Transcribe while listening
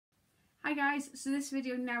Hi guys, so this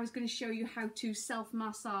video now is going to show you how to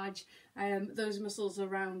self-massage those muscles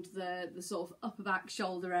around the sort of upper back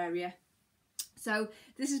shoulder area. So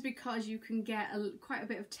this is because you can get quite a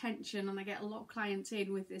bit of tension, and I get a lot of clients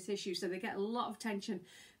in with this issue, so they get a lot of tension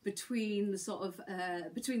between the sort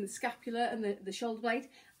of between the scapula and the shoulder blade,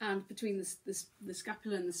 and between the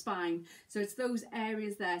scapula and the spine. So it's those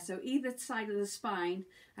areas there, so either side of the spine,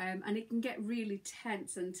 and it can get really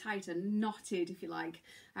tense and tight and knotted if you like.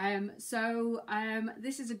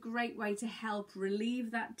 This is a great way to help relieve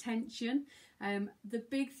that tension. The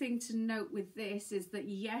big thing to note with this is that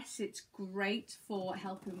yes, it's great for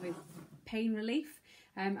helping with pain relief,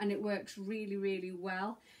 and it works really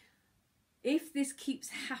well. If this keeps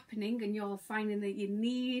happening and you're finding that you're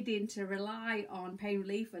needing to rely on pain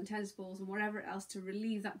relief and tennis balls and whatever else to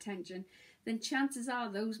relieve that tension, then chances are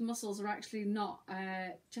those muscles are actually not,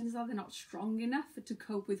 chances are they're not strong enough to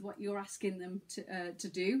cope with what you're asking them to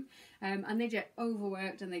do, and they get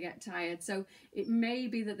overworked and they get tired. So it may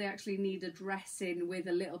be that they actually need addressing with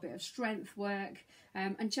a little bit of strength work,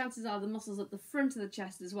 and chances are the muscles at the front of the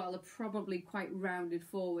chest as well are probably quite rounded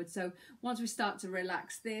forward. So once we start to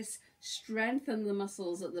relax this, strengthen the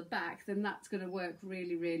muscles at the back, then that's going to work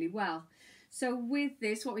really well. So with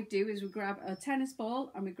this, what we do is we grab a tennis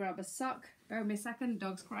ball and we grab a sock. Bear with me a second,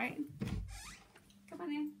 dog's crying. Come on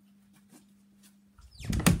in.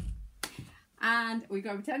 And we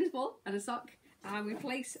grab a tennis ball and a sock, and we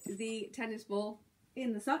place the tennis ball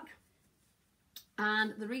in the sock.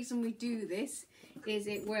 And the reason we do this is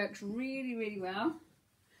it works really well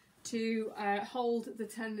to hold the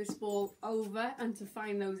tennis ball over and to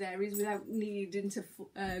find those areas without needing to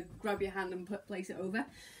grab your hand and place it over.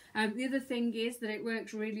 The other thing is that it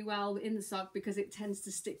works really well in the sock because it tends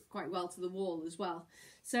to stick quite well to the wall as well.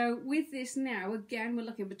 So with this now, again, we're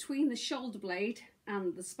looking between the shoulder blade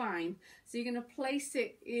and the spine. So you're going to place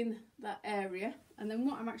it in that area, and then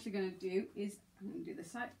what I'm actually going to do is, I'm going to do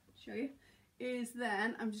this side, show you, is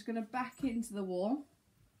then I'm just going to back into the wall,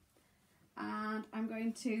 and I'm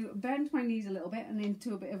going to bend my knees a little bit and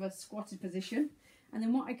into a bit of a squatted position. And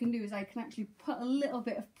then what I can do is I can actually put a little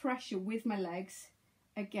bit of pressure with my legs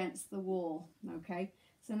against the wall. Okay,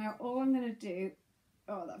 so now all I'm going to do,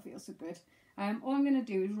 oh that feels so good, all I'm going to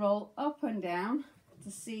do is roll up and down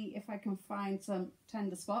to see if I can find some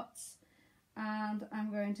tender spots, and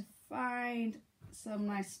I'm going to find some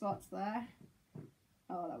nice spots there.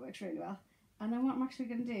 Oh, that works really well. And then what I'm actually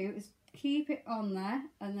going to do is keep it on there,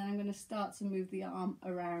 and then I'm going to start to move the arm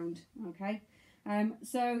around. Okay,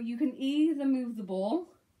 so you can either move the ball,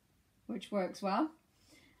 which works well,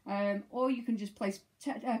 or you can just place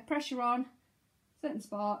pressure on certain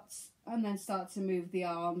spots and then start to move the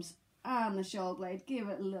arms and the shoulder blade, give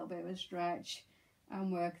it a little bit of a stretch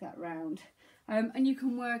and work that round. And you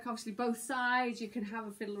can work obviously both sides. You can have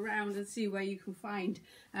a fiddle around and see where you can find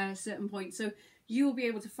certain points. So you'll be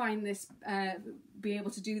able to find this, be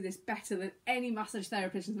able to do this better than any massage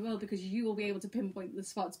therapist in the world, because you will be able to pinpoint the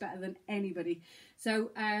spots better than anybody.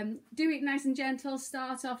 So do it nice and gentle,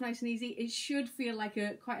 start off nice and easy. It should feel like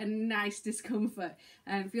quite a nice discomfort.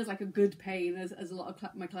 It feels like a good pain, as a lot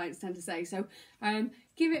of my clients tend to say. So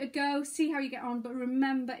give it a go, see how you get on. But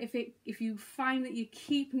remember, if you find that you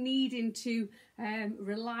keep needing to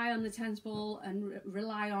rely on the tennis ball and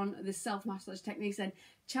rely on the self-massage techniques, then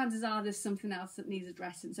chances are there's something else that needs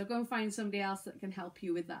addressing. So go and find somebody else that can help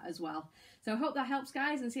you with that as well. So I hope that helps,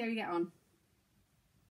 guys, and see how you get on.